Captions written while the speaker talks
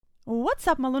What's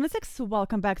up, my lunatics?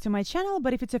 Welcome back to my channel,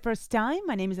 but if it's your first time,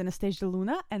 my name is Anastasia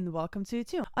Luna, and welcome to you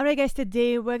too. Alright guys,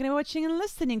 today we're gonna be watching and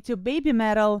listening to Baby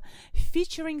Metal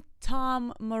featuring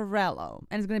Tom Morello,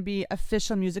 and it's gonna be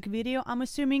official music video, I'm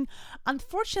assuming.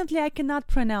 Unfortunately, I cannot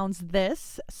pronounce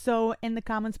this, so in the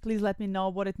comments please let me know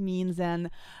what it means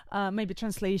and maybe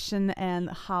translation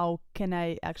and how can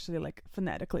I actually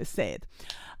phonetically say it.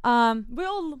 We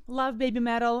all love Baby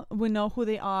Metal. We know who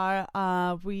they are.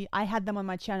 I had them on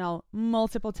my channel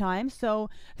multiple times, so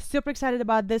super excited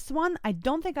about this one. I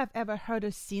don't think I've ever heard or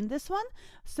seen this one,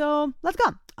 so let's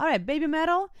go. All right, Baby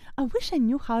Metal. I wish I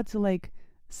knew how to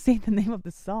say the name of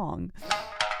the song,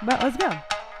 but let's go.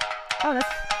 Oh, that's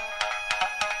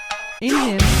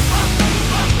Indian.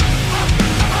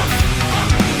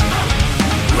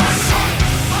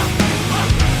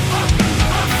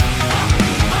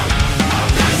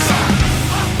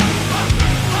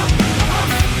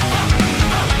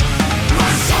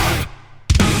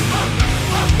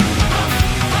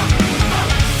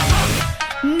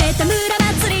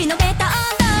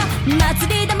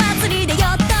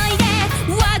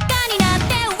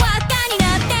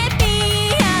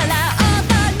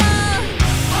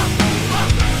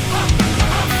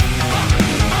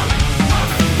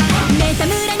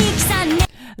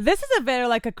 This is a very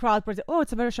a crowd oh,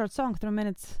 it's a very short song, 3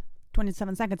 minutes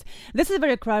 27 seconds. This is a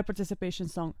very crowd participation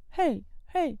song. Hey,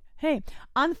 hey, hey.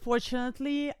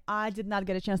 Unfortunately, I did not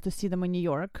get a chance to see them in New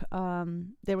York.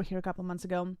 They were here a couple months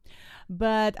ago,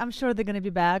 but I'm sure they're gonna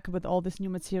be back with all this new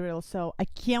material, so I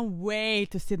can't wait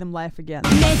to see them live again.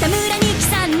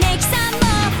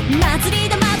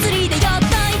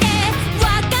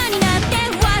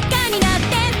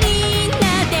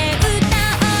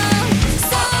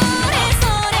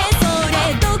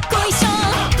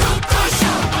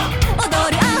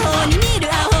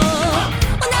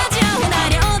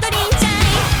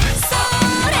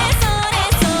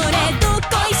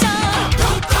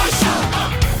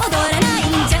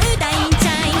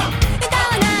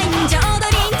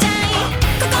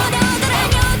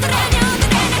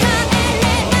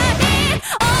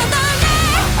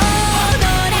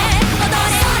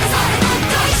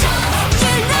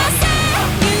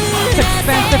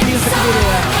 Expensive music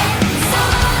video.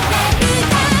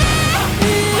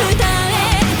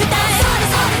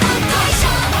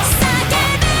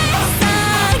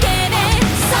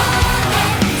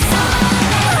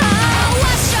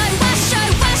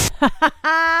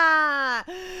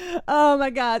 Oh my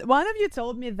god, one of you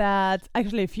told me that,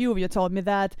 actually a few of you told me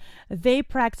that they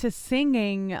practice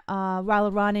singing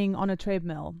while running on a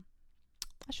treadmill.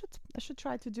 I should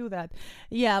try to do that.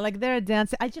 Yeah, they're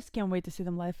dancing. I just can't wait to see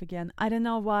them live again. I don't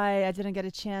know why I didn't get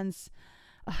a chance.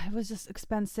 It was just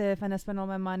expensive and I spent all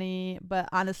my money, but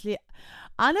honestly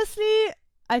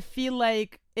I feel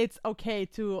like it's okay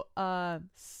to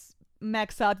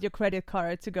max out your credit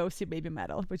card to go see Baby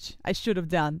Metal, which I should have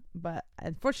done, but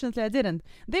unfortunately I didn't.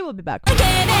 They will be back.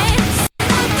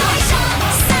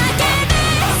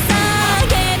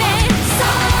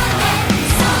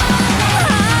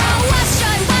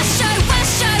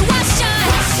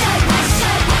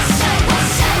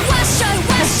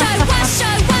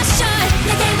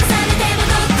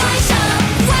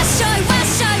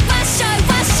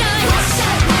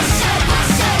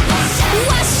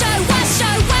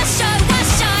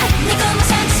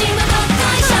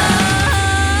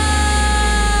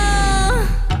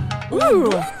 Ooh,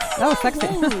 that was sexy.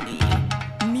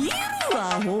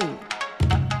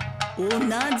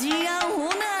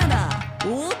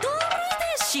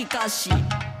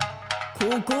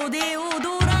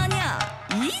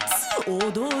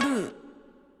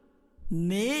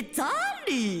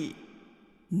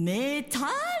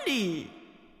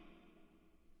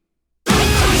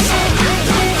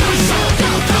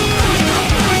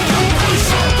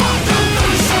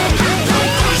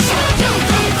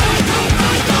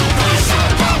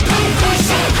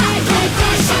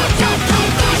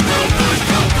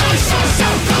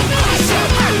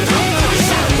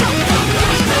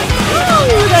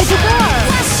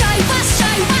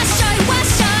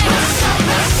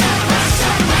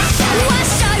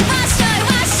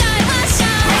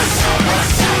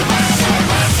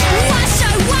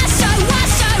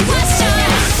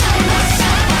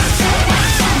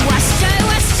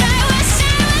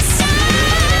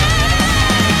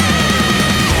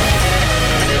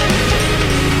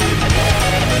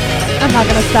 'I'm not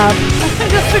gonna stop.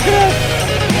 Just so good.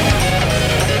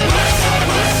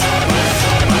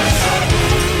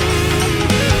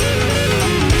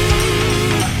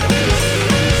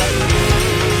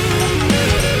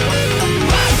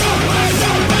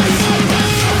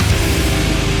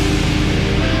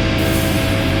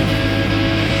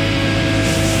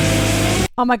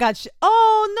 Oh my god.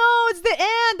 Oh no, it's the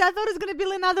end. I thought it was gonna be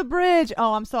another bridge.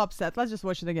 Oh, I'm so upset. Let's just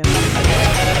watch it again.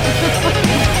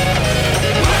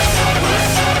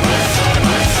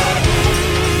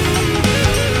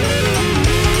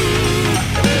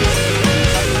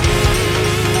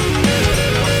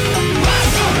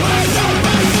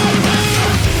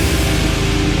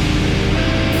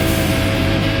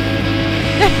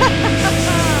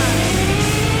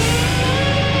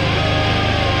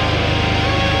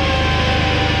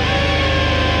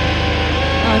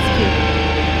 Oh, it's cute.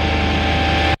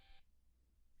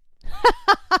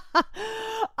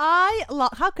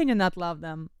 How can you not love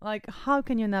them? Like, how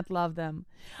can you not love them?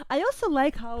 I also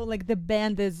like how like the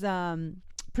band is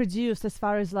produced, as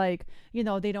far as like, you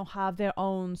know, they don't have their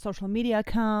own social media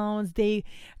accounts. They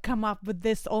come up with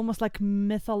this almost like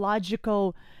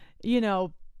mythological, you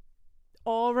know,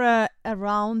 aura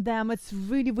around them. It's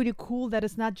really really cool that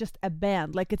it's not just a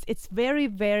band. Like it's very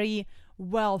very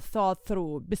well thought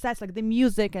through. Besides like the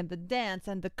music and the dance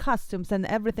and the costumes and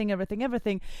everything,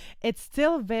 it's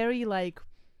still very like,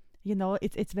 you know,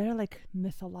 it's very like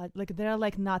mythological. Like they're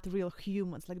like not real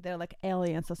humans. Like they're like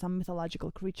aliens or some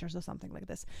mythological creatures or something like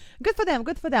this. Good for them.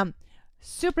 Good for them.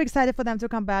 Super excited for them to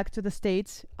come back to the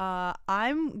States.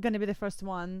 I'm gonna be the first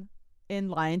one in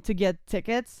line to get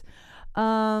tickets.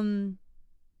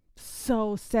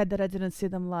 So sad that I didn't see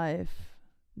them live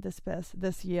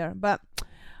this year, but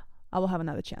I will have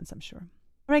another chance, I'm sure.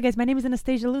 Alright guys, my name is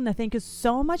Anastasia Luna. Thank you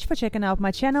so much for checking out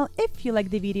my channel. If you like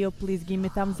the video, please give me a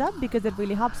thumbs up because it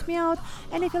really helps me out.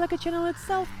 And if you like the channel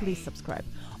itself, please subscribe.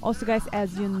 Also guys,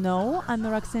 as you know, I'm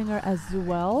a rock singer as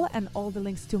well, and all the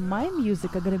links to my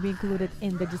music are going to be included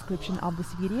in the description of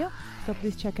this video. So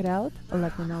please check it out,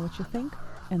 let me know what you think,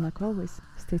 and like always,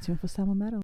 stay tuned for some more metal.